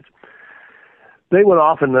camouflage. They went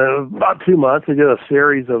off in about 2 months. They did a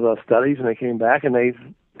series of studies, and they came back, and they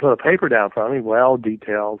put a paper down in front of me, well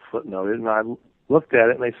detailed, footnoted, and I looked at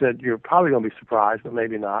it, and they said, "You're probably going to be surprised, but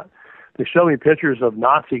maybe not." They showed me pictures of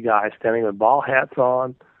Nazi guys standing with ball hats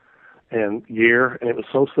on and gear, and it was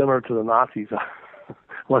so similar to the Nazis,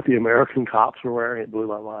 what the American cops were wearing. It blew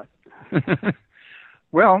my mind.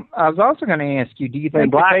 Well, I was also going to ask you, do you think...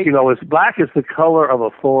 And black, black is the color of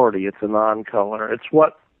authority. It's a non-color. It's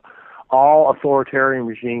what all authoritarian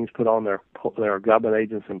regimes put on their government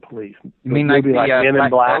agents and police. You mean like Men in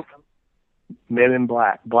Black? Men in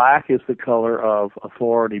Black. Black is the color of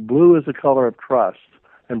authority. Blue is the color of trust.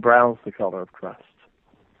 And brown's the color of trust.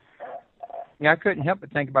 Yeah, I couldn't help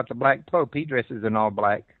but think about the Black Pope. He dresses in all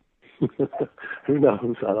black. Who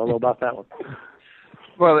knows? I don't know about that one.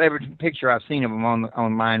 Well, every picture I've seen of him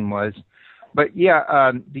online was. But,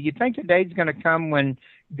 yeah, do you think the day's going to come when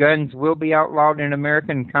guns will be outlawed in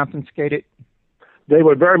America and confiscated? They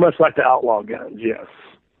would very much like to outlaw guns, yes.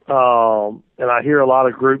 And I hear a lot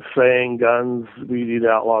of groups saying guns, we need to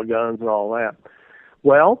outlaw guns and all that.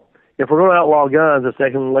 Well, if we're going to outlaw guns, it's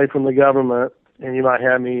taken away from the government, and you might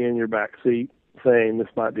have me in your back seat saying this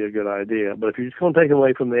might be a good idea. But if you're just going to take it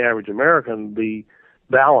away from the average American, the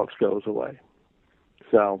balance goes away.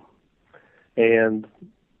 So, and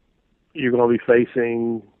you're going to be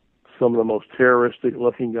facing some of the most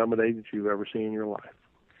terroristic-looking government agents you've ever seen in your life.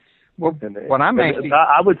 Well,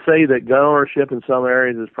 I would say that gun ownership in some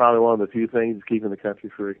areas is probably one of the few things that's keeping the country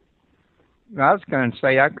free. I was going to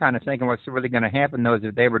say, I'm kind of thinking what's really going to happen, though, is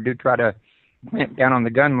if they ever do try to clamp down on the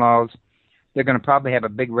gun laws, they're going to probably have a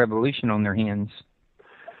big revolution on their hands.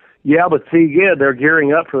 Yeah, but see, yeah, they're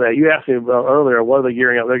gearing up for that. You asked me earlier, what are they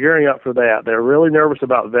gearing up? They're gearing up for that. They're really nervous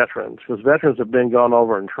about veterans because veterans have been gone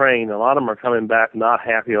over and trained. A lot of them are coming back not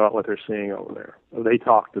happy about what they're seeing over there. They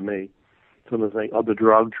talk to me. Some of the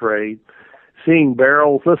drug trade, seeing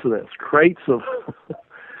barrels. Listen to this: crates of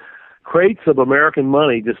American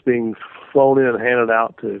money just being flown in and handed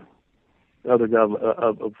out to other government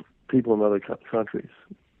of people in other countries.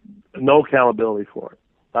 No accountability for it.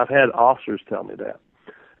 I've had officers tell me that.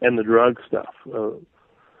 And the drug stuff,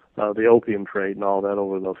 the opium trade and all that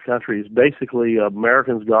over those countries. Basically,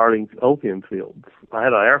 Americans guarding opium fields. I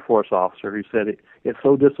had an Air Force officer who said it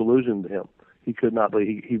so disillusioned him. He could not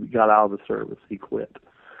believe he got out of the service. He quit.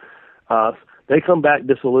 They come back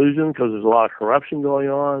disillusioned because there's a lot of corruption going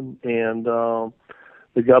on, and the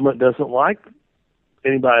government doesn't like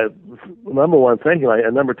anybody, number one, thinking like it,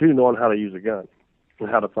 and number two, knowing how to use a gun and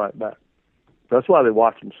how to fight back. That's why they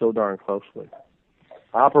watch them so darn closely.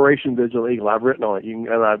 Operation Digital Eagle. I've written on it.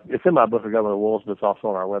 It's in my book of Governor Wolves, but it's also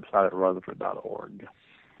on our website at Rutherford.org.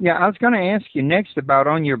 Yeah, I was going to ask you next about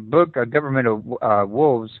on your book, Government of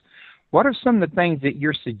Wolves, what are some of the things that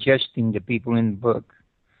you're suggesting to people in the book?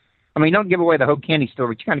 I mean, don't give away the whole candy store,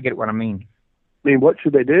 but you kind of get what I mean. I mean, what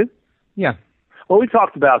should they do? Yeah. Well, we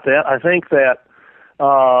talked about that. I think that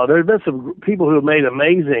there have been some people who have made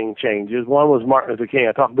amazing changes. One was Martin Luther King.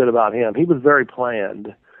 I talked a bit about him. He was very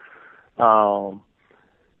planned. And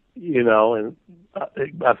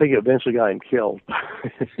I think it eventually got him killed.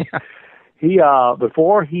 Right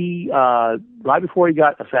before he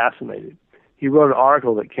got assassinated, he wrote an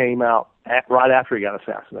article that came out right after he got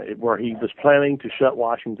assassinated, where he was planning to shut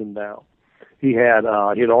Washington down. He had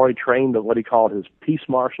already trained what he called his peace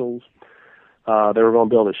marshals. They were going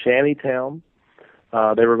to build a shanty town.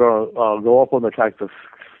 They were going to go up on the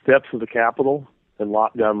steps of the Capitol and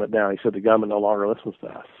lock government down. He said the government no longer listens to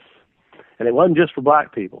us. And it wasn't just for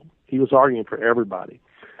black people. He was arguing for everybody.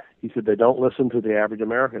 He said they don't listen to the average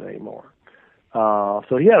American anymore.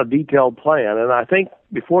 So he had a detailed plan. And I think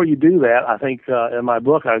before you do that, I think in my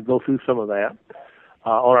book I go through some of that.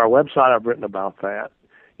 On our website I've written about that.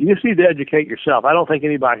 You just need to educate yourself. I don't think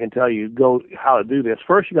anybody can tell you how to do this.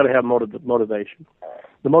 First, you got to have motivation.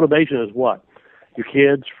 The motivation is what? Your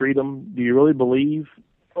kids, freedom. Do you really believe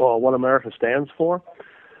what America stands for?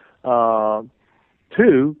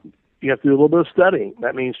 2, you have to do a little bit of studying.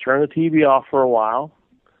 That means turn the TV off for a while.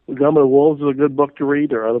 The Government of Wolves is a good book to read.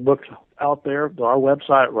 There are other books out there. Our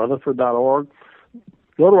website, rutherford.org.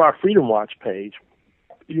 Go to our Freedom Watch page.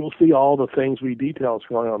 You'll see all the things we detail that's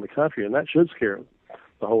going on in the country, and that should scare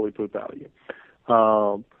the holy poop out of you.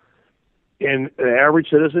 And the average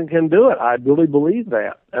citizen can do it. I really believe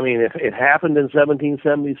that. I mean, if it happened in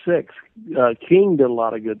 1776, King did a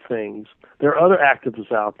lot of good things. There are other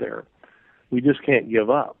activists out there. We just can't give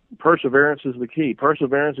up. Perseverance is the key.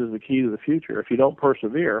 Perseverance is the key to the future. If you don't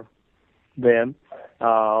persevere, then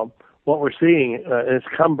what we're seeing, and it's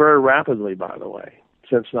come very rapidly, by the way,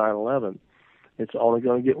 since 9/11, it's only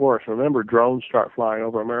going to get worse. Remember, drones start flying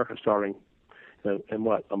over America starting in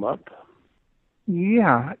what, a month?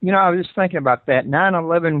 Yeah. I was just thinking about that.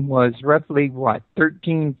 9/11 was roughly,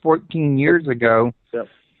 13, 14 years ago. Yep.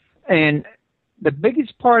 And the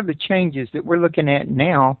biggest part of the changes that we're looking at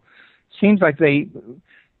now seems like it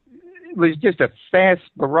was just a fast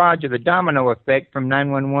barrage of the domino effect from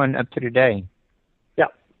 9/11 up to today. Yeah.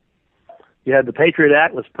 You had the Patriot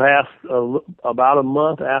Act was passed about a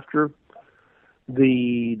month after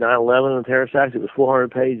the 9/11 and terrorist acts. It was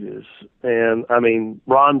 400 pages. And, I mean,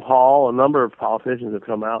 Ron Paul, a number of politicians have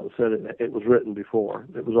come out and said it was written before.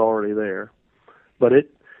 It was already there. But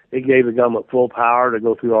it gave the government full power to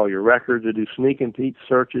go through all your records, to do sneak and peek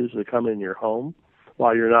searches, to come in your home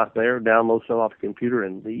while you're not there, download stuff off the computer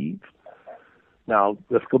and leave. Now,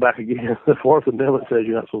 let's go back again. The Fourth Amendment says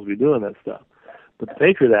you're not supposed to be doing that stuff. But the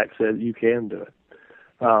Patriot Act says you can do it.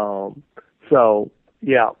 So,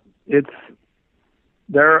 yeah,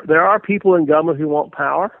 there are people in government who want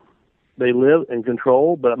power. They live in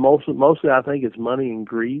control, but mostly I think it's money and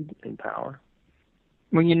greed and power.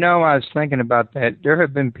 Well, I was thinking about that. There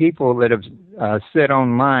have been people that have said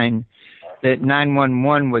online that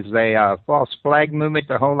 9/11 was a false flag movement.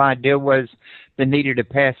 The whole idea was they needed to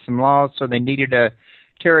pass some laws, so they needed a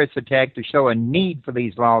terrorist attack to show a need for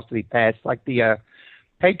these laws to be passed, like the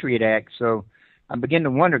Patriot Act. So I begin to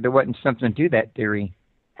wonder there wasn't something to that theory.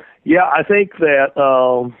 Yeah, I think that,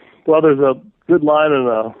 there's a good line in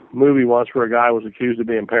a movie once where a guy was accused of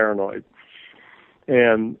being paranoid.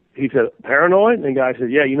 And he said, paranoid? And the guy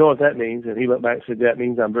said, yeah, you know what that means. And he looked back and said, that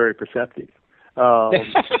means I'm very perceptive.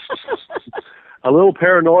 A little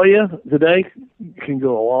paranoia today can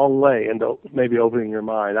go a long way into maybe opening your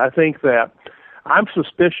mind. I think that I'm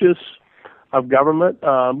suspicious of government.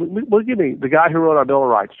 The guy who wrote our Bill of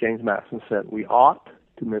Rights, James Madison, said, we ought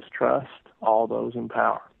to mistrust all those in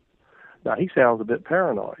power. Now, he sounds a bit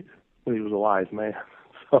paranoid, but he was a wise man.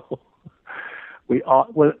 So we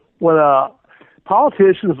ought, when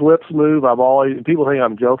politicians' lips move, people think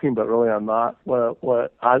I'm joking, but really I'm not.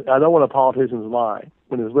 I know when a politician's lie,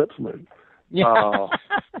 when his lips move. Yeah.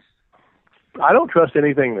 I don't trust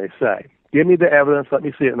anything they say. Give me the evidence. Let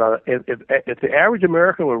me see it. Now, if the average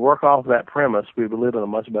American would work off that premise, we would live in a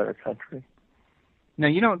much better country. Now,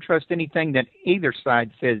 you don't trust anything that either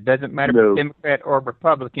side says. Doesn't matter if it's Democrat or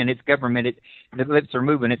Republican. It's government. The lips are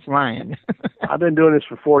moving. It's lying. I've been doing this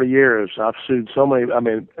for 40 years. I've sued so many.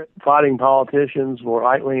 Fighting politicians, more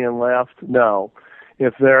rightly and left. No.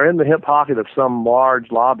 If they're in the hip pocket of some large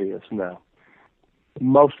lobbyist, no.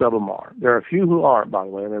 Most of them are. There are a few who aren't, by the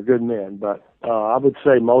way, and they're good men. But I would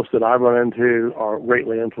say most that I run into are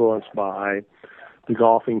greatly influenced by the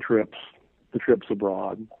golfing trips, the trips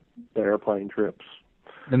abroad, the airplane trips.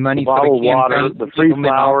 The money, the bottled water, the free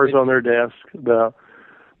flowers on their desk.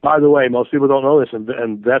 By the way, most people don't know this, and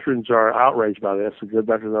veterans are outraged by this. The good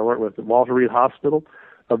veterans I work with at Walter Reed Hospital,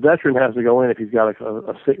 a veteran has to go in if he's got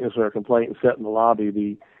a sickness or a complaint and sit in the lobby.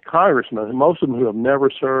 The congressmen, most of them who have never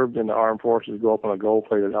served in the armed forces, go up on a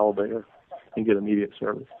gold-plated elevator and get immediate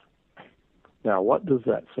service. Now, what does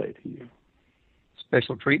that say to you?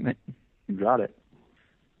 Special treatment. You got it.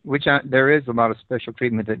 Which there is a lot of special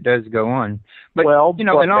treatment that does go on. But,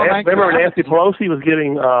 remember Nancy Pelosi was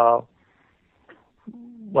getting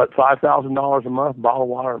 $5,000 a month, bottled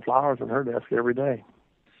water and flowers on her desk every day.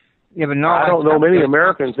 Yeah, but no, I don't know many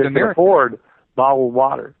Americans that can afford bottled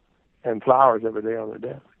water and flowers every day on their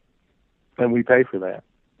desk. And we pay for that,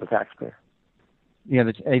 the taxpayer. Yeah,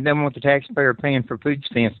 they don't want the taxpayer paying for food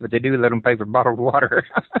stamps, but they do let them pay for bottled water.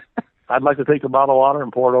 I'd like to take the bottled water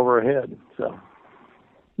and pour it over her head. So.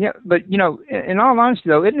 Yeah, but, you know, in all honesty,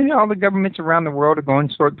 though, isn't it all the governments around the world are going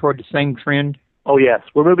toward the same trend? Oh, yes.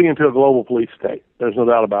 We're moving into a global police state. There's no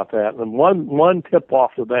doubt about that. And one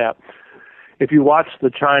tip-off to that, if you watch the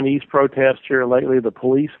Chinese protests here lately, the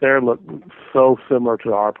police there look so similar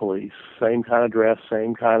to our police. Same kind of dress,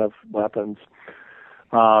 same kind of weapons.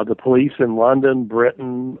 The police in London,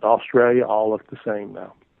 Britain, Australia all look the same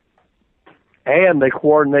now. And they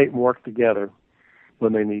coordinate and work together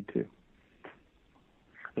when they need to.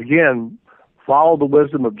 Again, follow the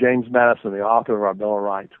wisdom of James Madison, the author of our Bill of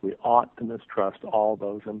Rights. We ought to mistrust all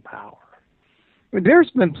those in power.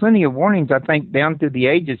 There's been plenty of warnings, I think, down through the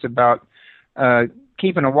ages about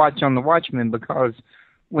keeping a watch on the watchman, because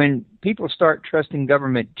when people start trusting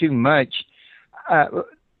government too much,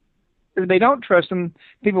 if they don't trust them,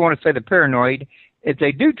 people want to say they're paranoid. If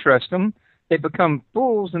they do trust them, they become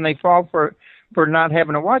fools and they fall for not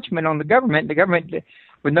having a watchman on the government. The government,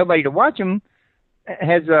 with nobody to watch them,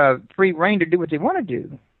 has free reign to do what they want to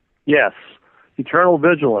do. Yes, eternal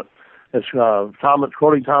vigilance. It's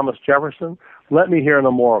quoting Thomas Jefferson. Let me hear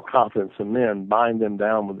no more confidence in men. Bind them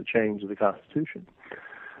down with the chains of the Constitution.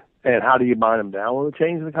 And how do you bind them down with the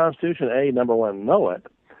chains of the Constitution? Number one, know it.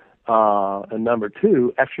 And number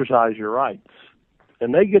two, exercise your rights.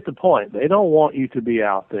 And they get the point. They don't want you to be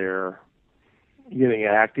out there getting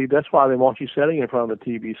active. That's why they want you sitting in front of a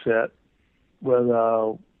TV set with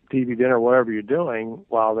TV dinner, whatever you're doing,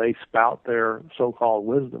 while they spout their so-called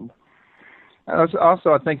wisdom.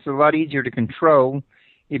 Also, I think it's a lot easier to control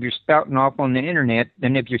if you're spouting off on the internet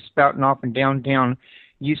than if you're spouting off in downtown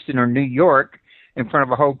Houston or New York in front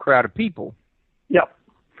of a whole crowd of people. Yep.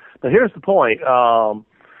 Now, here's the point.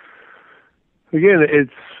 Again,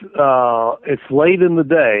 it's late in the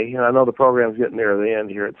day, and I know the program's getting near the end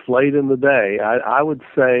here. It's late in the day. I would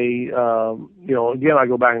say, again, I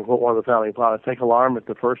go back and quote one of the founding fathers, take alarm at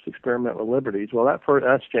the first experiment with liberties. Well,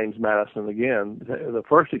 that's James Madison again. The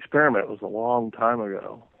first experiment was a long time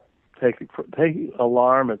ago. Take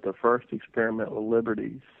alarm at the first experiment with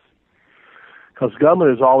liberties. Because government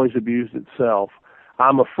has always abused itself.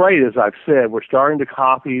 I'm afraid, as I've said, we're starting to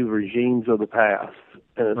copy the regimes of the past.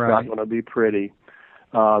 And it's not going to be pretty.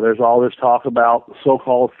 There's all this talk about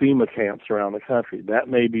so-called FEMA camps around the country. That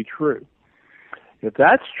may be true. If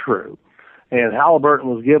that's true, and Halliburton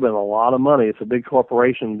was given a lot of money, it's a big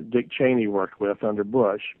corporation Dick Cheney worked with under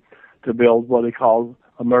Bush, to build what they call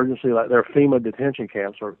emergency, like their FEMA detention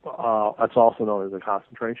camps, or that's also known as a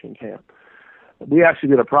concentration camp. We actually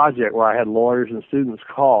did a project where I had lawyers and students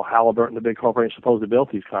call Halliburton, the big corporation supposed to build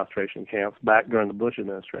these concentration camps back during the Bush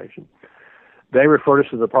administration. They referred us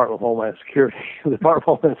to the Department of Homeland Security. The Department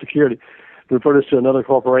of Homeland Security referred us to another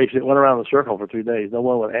corporation. It went around in a circle for 3 days. No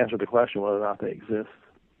one would answer the question whether or not they exist.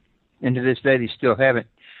 And to this day, they still haven't.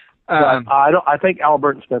 I think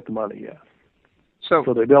Halliburton spent the money, yes.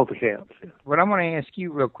 So they built the camps. Yeah. What I want to ask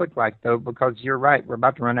you real quick, though, because you're right, we're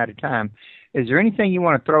about to run out of time. Is there anything you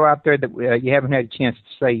want to throw out there that you haven't had a chance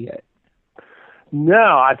to say yet? No,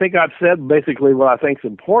 I think I've said basically what I think is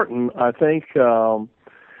important. I think I'll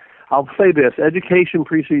say this: education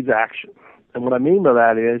precedes action, and what I mean by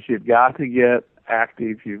that is you've got to get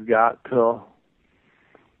active. You've got to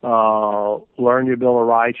learn your Bill of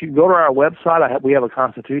Rights. You can go to our website. We have a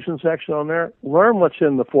Constitution section on there. Learn what's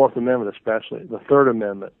in the Fourth Amendment, especially the Third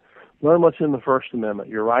Amendment. Learn what's in the First Amendment,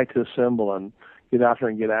 your right to assemble, and get out there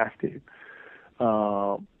and get active.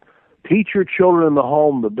 Teach your children in the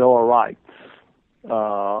home the Bill of Rights.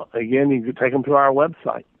 Again, you can take them to our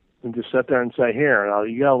website and just sit there and say, here,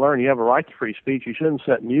 you got to learn, you have a right to free speech. You shouldn't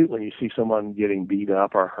sit mute when you see someone getting beat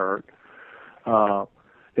up or hurt.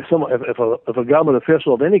 If a government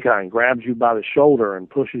official of any kind grabs you by the shoulder and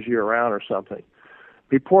pushes you around or something,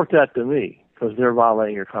 report that to me, because they're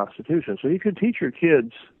violating your Constitution. So you can teach your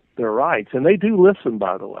kids their rights, and they do listen,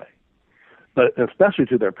 by the way, but especially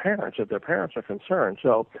to their parents, if their parents are concerned.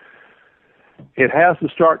 So it has to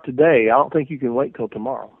start today. I don't think you can wait till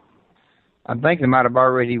tomorrow. I think they might have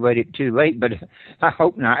already waited too late, but I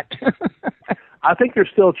hope not. I think there's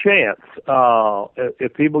still a chance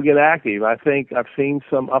if people get active. I think I've seen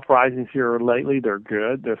some uprisings here lately. They're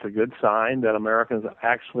good. There's a good sign that Americans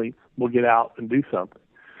actually will get out and do something.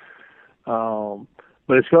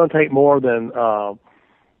 But it's going to take more than a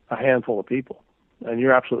handful of people, and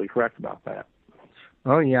you're absolutely correct about that.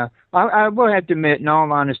 Oh, yeah. I will have to admit, in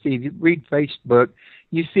all honesty, if you read Facebook,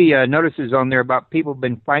 you see notices on there about people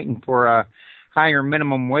been fighting for higher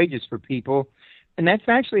minimum wages for people, and that's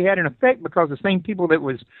actually had an effect because the same people that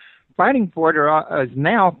was fighting for it is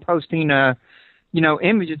now posting,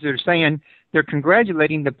 images that are saying they're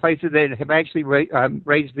congratulating the places that have actually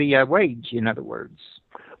raised the wage. In other words.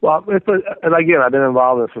 Well, and again, I've been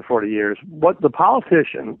involved in this for 40 years. What the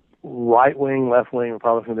politician, right wing, left wing,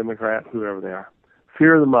 Republican, Democrat, whoever they are,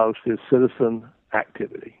 fear the most is citizen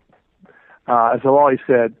activity. As I've always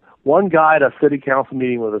said, one guy at a city council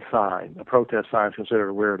meeting with a sign, a protest sign, is considered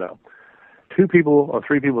a weirdo. 2 people or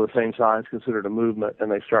 3 people with the same sign is considered a movement,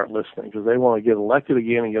 and they start listening because they want to get elected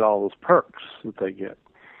again and get all those perks that they get.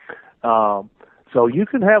 So you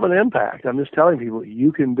can have an impact. I'm just telling people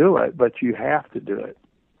you can do it, but you have to do it,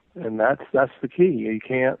 and that's the key. You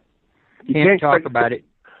can't talk about it.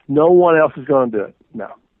 No one else is going to do it. No.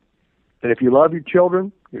 And if you love your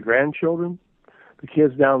children, your grandchildren, the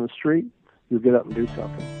kids down the street, you'll get up and do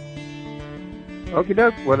something. Okie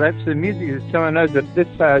doke. Well, that's the music is telling us that this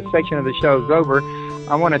section of the show is over.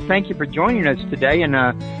 I want to thank you for joining us today, and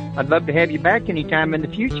I'd love to have you back anytime in the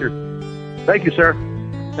future. Thank you, sir.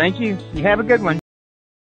 Thank you. You have a good one.